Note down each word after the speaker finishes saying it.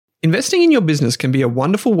Investing in your business can be a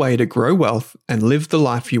wonderful way to grow wealth and live the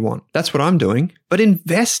life you want. That's what I'm doing. But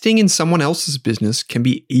investing in someone else's business can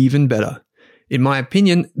be even better. In my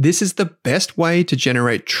opinion, this is the best way to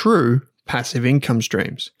generate true passive income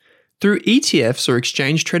streams. Through ETFs or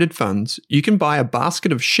exchange-traded funds, you can buy a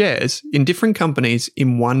basket of shares in different companies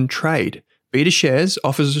in one trade. BetaShares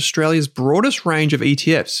offers Australia's broadest range of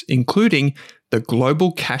ETFs, including the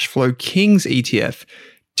Global Cashflow Kings ETF,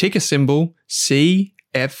 ticker symbol CFLO,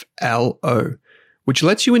 which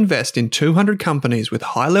lets you invest in 200 companies with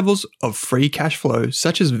high levels of free cash flow,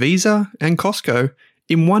 such as Visa and Costco,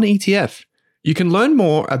 in one ETF. You can learn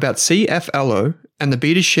more about CFLO and the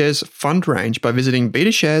BetaShares fund range by visiting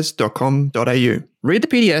betashares.com.au. Read the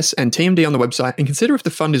PDS and TMD on the website and consider if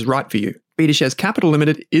the fund is right for you. BetaShares Capital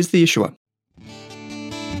Limited is the issuer.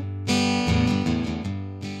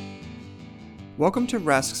 Welcome to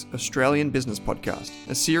Rask's Australian Business Podcast,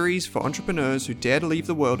 a series for entrepreneurs who dare to leave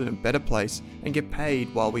the world in a better place and get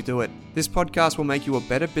paid while we do it. This podcast will make you a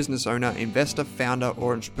better business owner, investor, founder,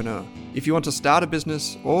 or entrepreneur. If you want to start a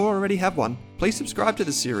business or already have one, please subscribe to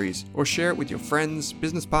the series or share it with your friends,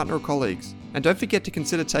 business partner, or colleagues. And don't forget to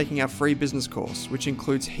consider taking our free business course, which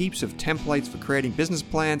includes heaps of templates for creating business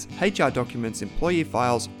plans, HR documents, employee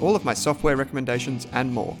files, all of my software recommendations,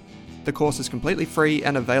 and more. The course is completely free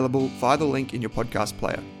and available via the link in your podcast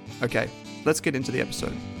player. Okay, let's get into the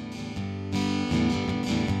episode.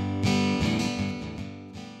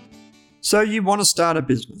 So you want to start a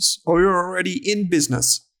business, or you're already in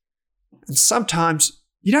business, and sometimes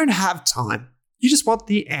you don't have time. You just want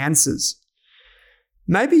the answers.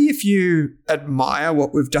 Maybe if you admire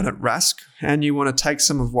what we've done at Rask and you want to take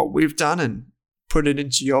some of what we've done and put it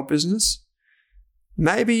into your business,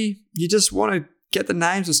 maybe you just want to get the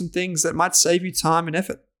names of some things that might save you time and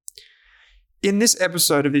effort. In this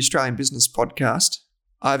episode of the Australian Business Podcast,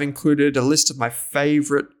 I've included a list of my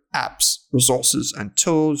favorite apps, resources, and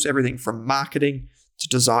tools, everything from marketing to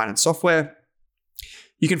design and software.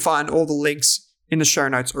 You can find all the links in the show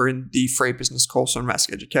notes or in the free business course on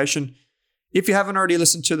Rask Education. If you haven't already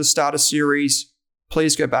listened to the starter series,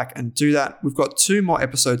 please go back and do that. We've got 2 more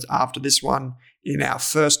episodes after this one in our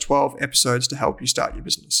first 12 episodes to help you start your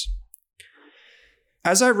business.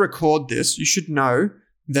 As I record this, you should know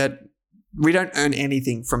that we don't earn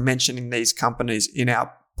anything from mentioning these companies in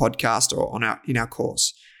our podcast or in our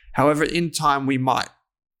course. However, in time we might.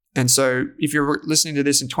 And so if you're listening to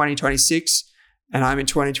this in 2026 and I'm in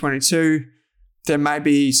 2022, there may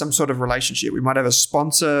be some sort of relationship. We might have a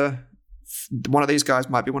sponsor. One of these guys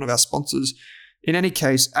might be one of our sponsors. In any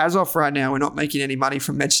case, as of right now, we're not making any money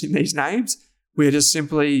from mentioning these names. We're just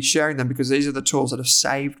simply sharing them because these are the tools that have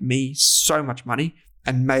saved me so much money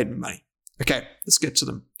and made me money. Okay, let's get to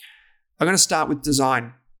them. I'm going to start with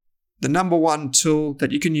design. The number one tool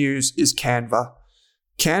that you can use is Canva.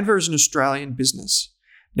 Canva is an Australian business.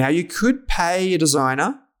 Now, you could pay a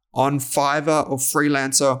designer on Fiverr or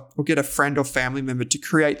Freelancer or get a friend or family member to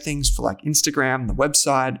create things for like Instagram, the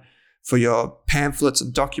website, for your pamphlets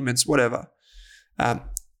and documents, whatever.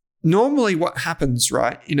 Normally what happens,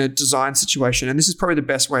 right, in a design situation, and this is probably the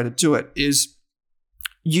best way to do it, is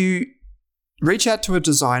you reach out to a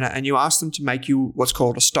designer and you ask them to make you what's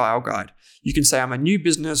called a style guide. You can say, I'm a new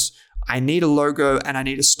business, I need a logo, and I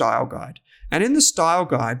need a style guide. And in the style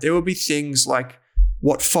guide, there will be things like,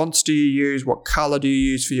 what fonts do you use? What color do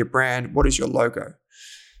you use for your brand? What is your logo?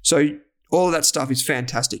 So all of that stuff is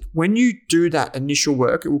fantastic. When you do that initial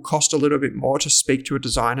work, it will cost a little bit more to speak to a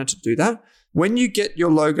designer to do that. When you get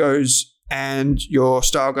your logos and your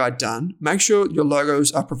style guide done, make sure your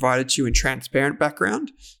logos are provided to you in transparent background.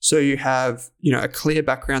 So you have, a clear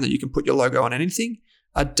background that you can put your logo on anything,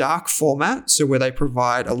 a dark format, so where they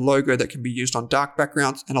provide a logo that can be used on dark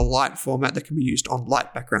backgrounds, and a light format that can be used on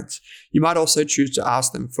light backgrounds. You might also choose to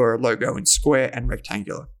ask them for a logo in square and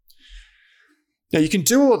rectangular. Now you can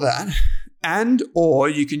do all of that, or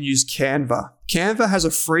you can use Canva. Canva has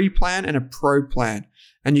a free plan and a pro plan,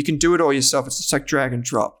 and you can do it all yourself. It's just like drag and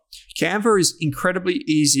drop. Canva is incredibly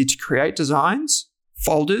easy to create designs,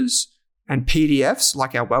 folders, and PDFs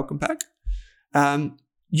like our welcome pack.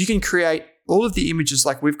 You can create all of the images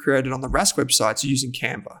like we've created on the Rask websites using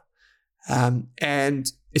Canva.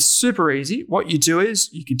 And it's super easy. What you do is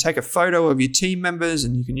you can take a photo of your team members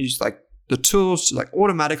and you can use like the tools to like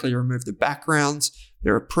automatically remove the backgrounds.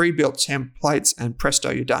 There are pre-built templates and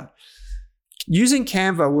presto, you're done. Using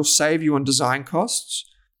Canva will save you on design costs.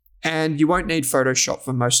 And you won't need Photoshop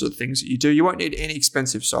for most of the things that you do. You won't need any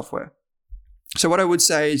expensive software. So what I would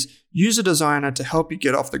say is use a designer to help you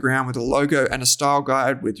get off the ground with a logo and a style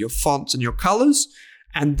guide with your fonts and your colors,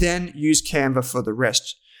 and then use Canva for the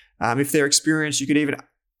rest. If they're experienced, you could even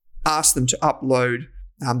ask them to upload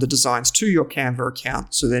the designs to your Canva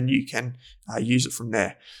account, so then you can use it from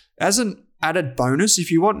there. As an added bonus,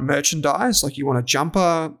 if you want merchandise, like you want a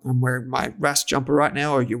jumper, I'm wearing my Rask jumper right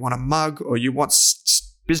now, or you want a mug, or you want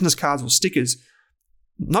business cards or stickers,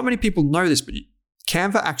 not many people know this, but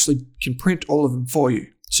Canva actually can print all of them for you.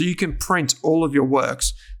 So you can print all of your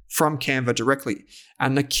works from Canva directly.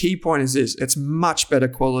 And the key point is this: it's much better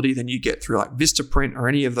quality than you get through like Vistaprint or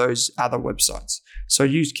any of those other websites. So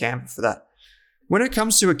use Canva for that. When it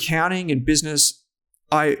comes to accounting and business,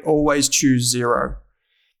 I always choose Xero.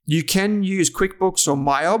 You can use QuickBooks or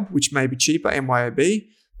MYOB, which may be cheaper, MYOB,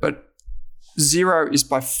 but Xero is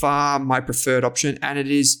by far my preferred option, and it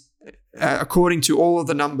is, according to all of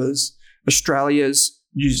the numbers, Australia's,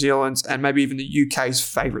 New Zealand's, and maybe even the UK's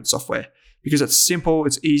favorite software, because it's simple,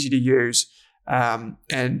 it's easy to use,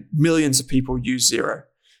 and millions of people use Xero.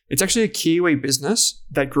 It's actually a Kiwi business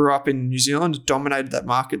that grew up in New Zealand, dominated that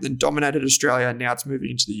market, then dominated Australia, and now it's moving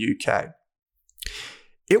into the UK.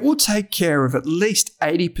 It will take care of at least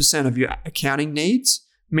 80% of your accounting needs,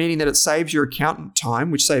 meaning that it saves your accountant time,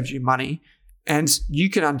 which saves you money, and you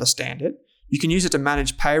can understand it. You can use it to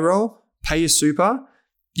manage payroll, pay your super.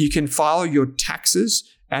 You can file your taxes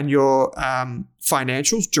and your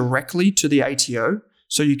financials directly to the ATO.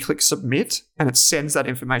 So you click submit and it sends that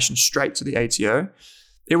information straight to the ATO.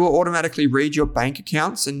 It will automatically read your bank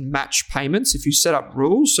accounts and match payments if you set up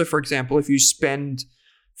rules. So for example, if you spend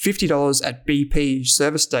 $50 at BP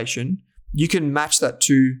service station, you can match that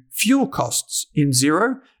to fuel costs in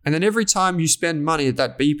Xero. And then every time you spend money at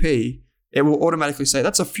that BP, it will automatically say,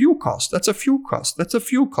 that's a fuel cost, that's a fuel cost, that's a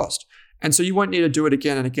fuel cost. And so you won't need to do it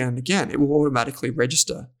again and again and again. It will automatically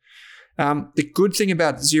register. The good thing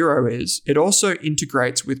about Xero is it also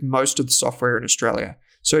integrates with most of the software in Australia.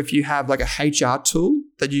 So if you have like a HR tool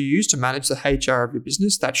that you use to manage the HR of your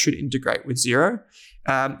business, that should integrate with Xero.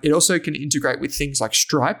 It also can integrate with things like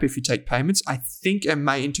Stripe if you take payments. I think it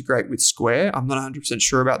may integrate with Square. I'm not 100%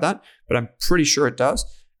 sure about that, but I'm pretty sure it does.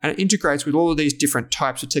 And it integrates with all of these different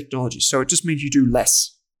types of technology. So it just means you do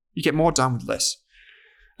less. You get more done with less.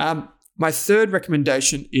 My third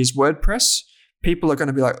recommendation is WordPress. People are going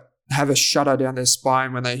to be like, have a shudder down their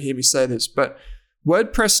spine when they hear me say this, but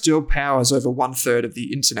WordPress still powers over 1/3 of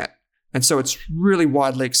the internet. And so it's really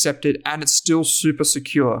widely accepted and it's still super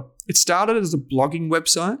secure. It started as a blogging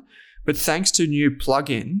website, but thanks to new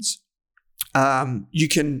plugins, you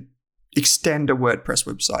can extend a WordPress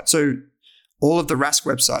website. So all of the Rask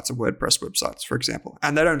websites are WordPress websites, for example,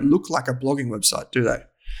 and they don't look like a blogging website, do they?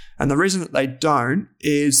 And the reason that they don't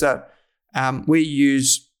is that we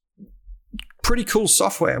use pretty cool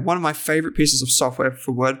software. One of my favorite pieces of software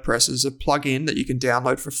for WordPress is a plugin that you can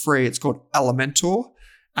download for free. It's called Elementor.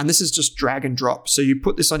 And this is just drag and drop. So you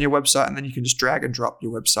put this on your website and then you can just drag and drop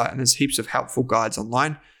your website. And there's heaps of helpful guides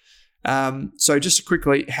online. So just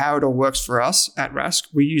quickly, how it all works for us at Rask,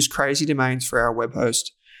 we use Crazy Domains for our web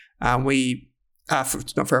host. Not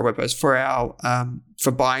for our web host,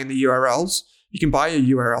 for buying the URLs. You can buy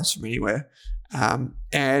your URLs from anywhere.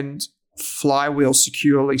 And Flywheel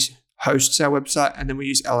securely hosts our website, and then we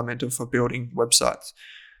use Elementor for building websites.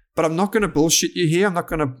 But I'm not going to bullshit you here. I'm not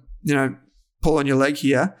going to, pull on your leg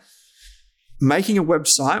here. Making a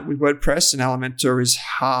website with WordPress and Elementor is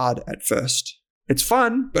hard at first. It's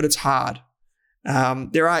fun, but it's hard.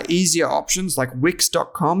 There are easier options like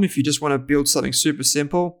Wix.com if you just want to build something super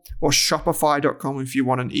simple, or Shopify.com if you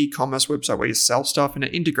want an e-commerce website where you sell stuff and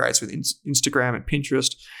it integrates with Instagram and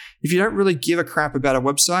Pinterest. If you don't really give a crap about a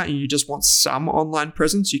website and you just want some online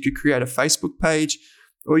presence, you could create a Facebook page,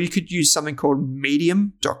 or you could use something called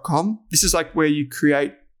Medium.com. This is like where you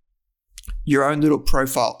create your own little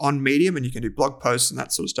profile on Medium and you can do blog posts and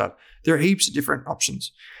that sort of stuff. There are heaps of different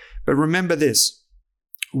options. But remember this,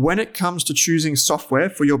 when it comes to choosing software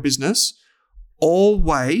for your business,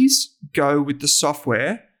 always go with the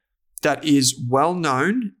software that is well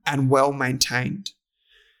known and well maintained.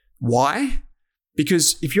 Why?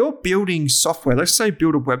 Because if you're building software, let's say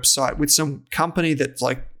build a website with some company that's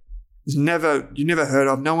like you've never heard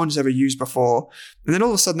of, no one's ever used before, and then all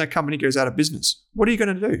of a sudden that company goes out of business. What are you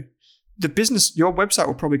going to do? Your website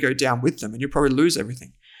will probably go down with them and you'll probably lose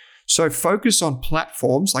everything. So focus on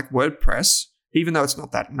platforms like WordPress, even though it's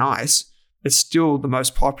not that nice, it's still the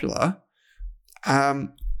most popular,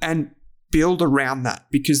 and build around that,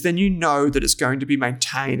 because then you know that it's going to be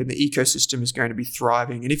maintained and the ecosystem is going to be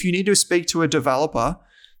thriving. And if you need to speak to a developer,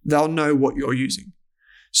 they'll know what you're using.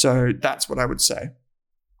 So that's what I would say.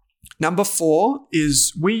 Number 4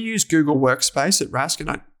 is we use Google Workspace at Rask, and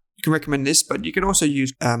I can recommend this, but you can also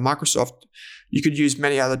use Microsoft. You could use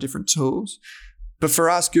many other different tools. But for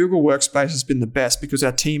us, Google Workspace has been the best because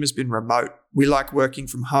our team has been remote. We like working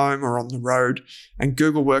from home or on the road. And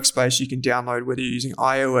Google Workspace you can download whether you're using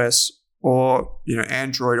iOS or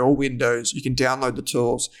Android or Windows. You can download the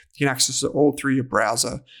tools. You can access it all through your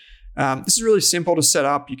browser. This is really simple to set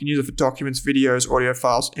up. You can use it for documents, videos, audio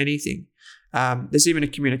files, anything. There's even a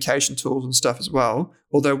communication tools and stuff as well,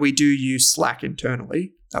 although we do use Slack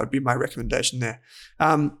internally. That would be my recommendation there.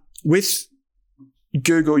 With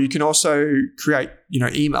Google, you can also create,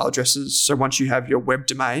 email addresses. So once you have your web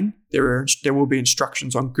domain, there will be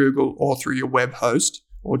instructions on Google or through your web host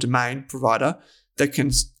or domain provider that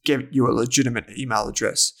can give you a legitimate email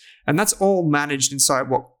address. And that's all managed inside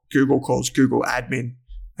what Google calls Google Admin.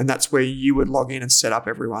 And that's where you would log in and set up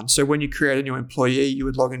everyone. So when you create a new employee, you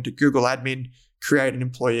would log into Google Admin, create an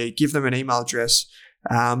employee, give them an email address,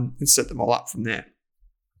 and set them all up from there.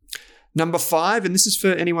 Number 5, and this is for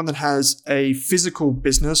anyone that has a physical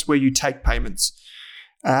business where you take payments.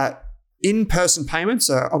 In-person payments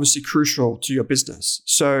are obviously crucial to your business.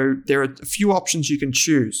 So there are a few options you can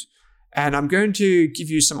choose. And I'm going to give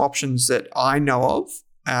you some options that I know of.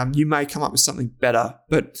 You may come up with something better,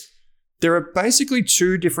 but there are basically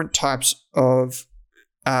 2 different types of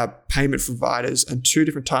payment providers and 2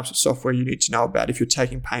 different types of software you need to know about if you're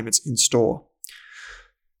taking payments in store.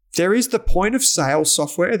 There is the point of sale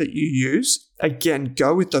software that you use. Again,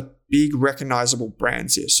 go with the big recognizable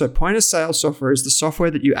brands here. So point of sale software is the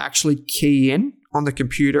software that you actually key in on the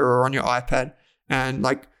computer or on your iPad, and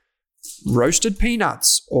like roasted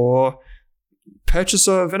peanuts or purchase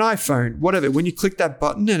of an iPhone, whatever. When you click that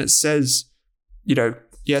button and it says,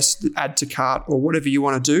 yes, add to cart or whatever you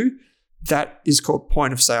want to do, that is called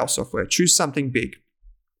point of sale software. Choose something big.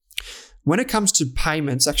 When it comes to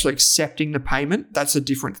payments, actually accepting the payment, that's a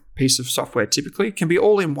different piece of software typically. It can be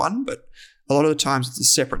all in one, but a lot of the times it's a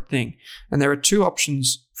separate thing. And there are 2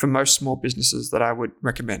 options for most small businesses that I would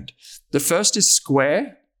recommend. The first is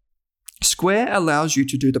Square. Square allows you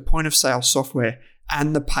to do the point of sale software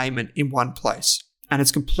and the payment in one place, and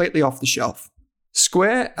it's completely off the shelf.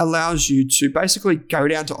 Square allows you to basically go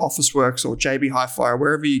down to Officeworks or JB Hi-Fi or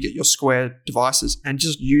wherever you get your Square devices and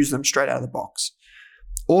just use them straight out of the box.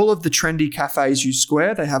 All of the trendy cafes use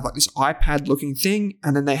Square. They have like this iPad looking thing,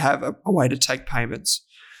 and then they have a way to take payments.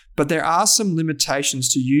 But there are some limitations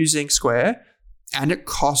to using Square, and it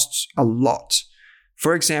costs a lot.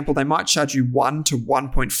 For example, they might charge you 1 to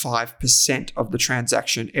 1.5% of the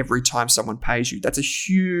transaction every time someone pays you. That's a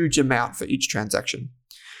huge amount for each transaction.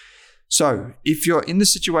 So if you're in the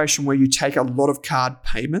situation where you take a lot of card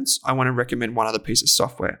payments, I want to recommend one other piece of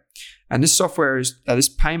software. And this software is, this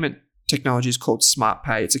payment technology is called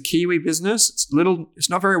SmartPay. It's a Kiwi business. It's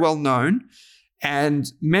not very well known.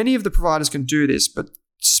 And many of the providers can do this, but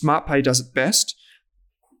SmartPay does it best.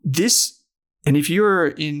 And if you're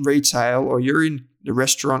in retail or you're in the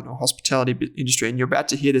restaurant or hospitality industry and you're about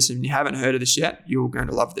to hear this and you haven't heard of this yet, you're going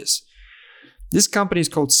to love this. This company is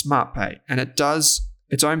called SmartPay, and it does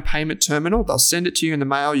its own payment terminal. They'll send it to you in the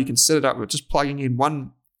mail. You can set it up with just plugging in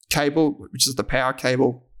one cable, which is the power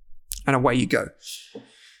cable, and away you go.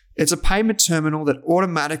 It's a payment terminal that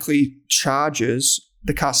automatically charges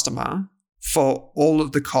the customer for all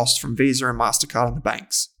of the costs from Visa and MasterCard and the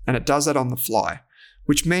banks. And it does that on the fly,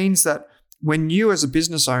 which means that when you as a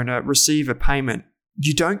business owner receive a payment,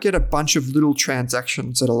 you don't get a bunch of little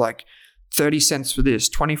transactions that are like 30 cents for this,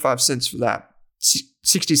 25 cents for that,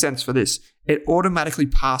 60 cents for this. It automatically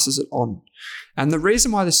passes it on. And the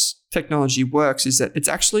reason why this technology works is that it's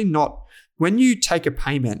actually not, when you take a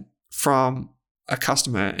payment from a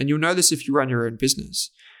customer, and you'll know this if you run your own business,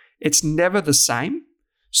 it's never the same.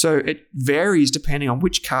 So it varies depending on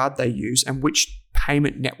which card they use and which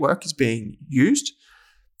payment network is being used.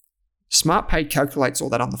 SmartPay calculates all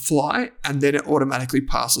that on the fly, and then it automatically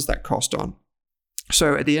passes that cost on.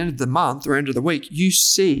 So at the end of the month or end of the week, you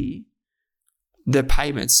see the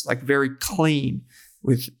payments like very clean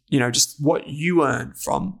with, just what you earn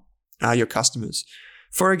from your customers.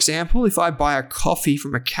 For example, if I buy a coffee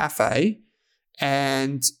from a cafe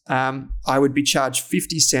and I would be charged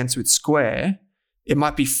 50 cents with Square, it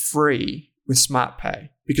might be free with SmartPay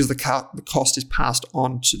because the cost is passed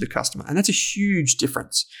on to the customer. And that's a huge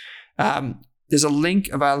difference. There's a link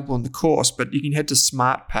available in the course, but you can head to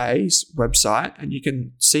SmartPay's website and you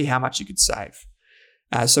can see how much you could save.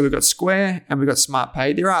 So we've got Square and we've got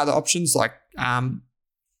SmartPay. There are other options like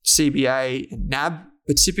CBA and NAB,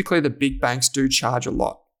 but typically the big banks do charge a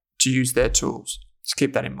lot to use their tools. Just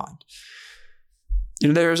keep that in mind.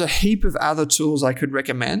 There is a heap of other tools I could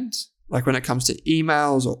recommend, like when it comes to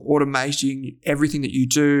emails or automating everything that you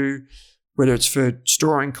do, whether it's for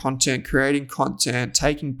storing content, creating content,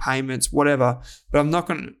 taking payments, whatever. But I'm not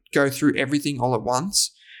going to go through everything all at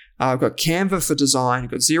once. I've got Canva for design, I've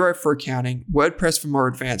got Xero for accounting, WordPress for more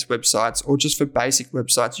advanced websites, or just for basic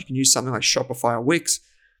websites, you can use something like Shopify or Wix,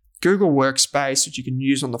 Google Workspace, which you can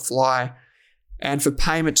use on the fly. And for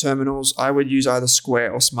payment terminals, I would use either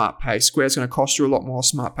Square or SmartPay. Square is going to cost you a lot more.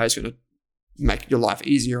 SmartPay is going to make your life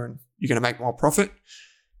easier and you're going to make more profit.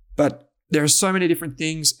 But there are so many different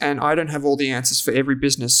things, and I don't have all the answers for every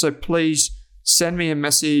business. So please send me a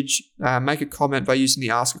message, make a comment by using the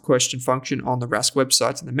Ask a Question function on the Rask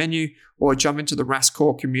website in the menu, or jump into the Rask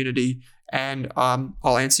Core community and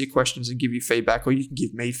I'll answer your questions and give you feedback, or you can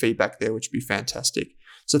give me feedback there, which would be fantastic.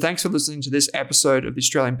 So thanks for listening to this episode of the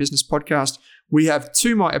Australian Business Podcast. We have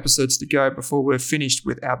 2 more episodes to go before we're finished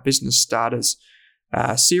with our Business Starters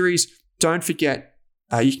series. Don't forget,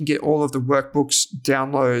 you can get all of the workbooks,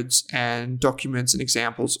 downloads, and documents and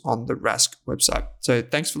examples on the Rask website. So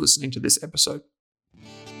thanks for listening to this episode.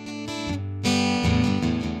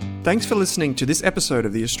 Thanks for listening to this episode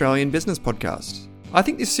of the Australian Business Podcast. I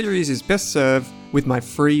think this series is best served with my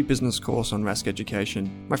free business course on Rask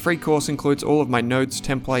Education. My free course includes all of my notes,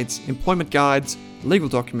 templates, employment guides, legal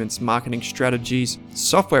documents, marketing strategies,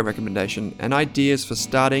 software recommendation, and ideas for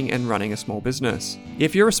starting and running a small business.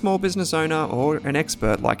 If you're a small business owner or an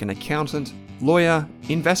expert like an accountant, lawyer,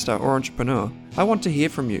 investor, or entrepreneur, I want to hear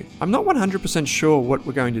from you. I'm not 100% sure what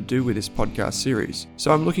we're going to do with this podcast series,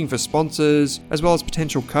 so I'm looking for sponsors, as well as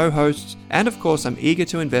potential co-hosts, and of course I'm eager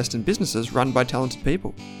to invest in businesses run by talented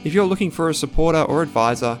people. If you're looking for a supporter or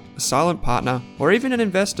advisor, a silent partner, or even an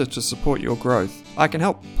investor to support your growth, I can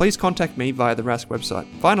help. Please contact me via the Rask website.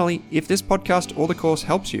 Finally, if this podcast or the course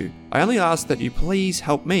helps you, I only ask that you please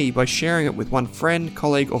help me by sharing it with one friend,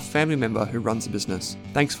 colleague, or family member who runs a business.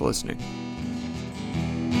 Thanks for listening.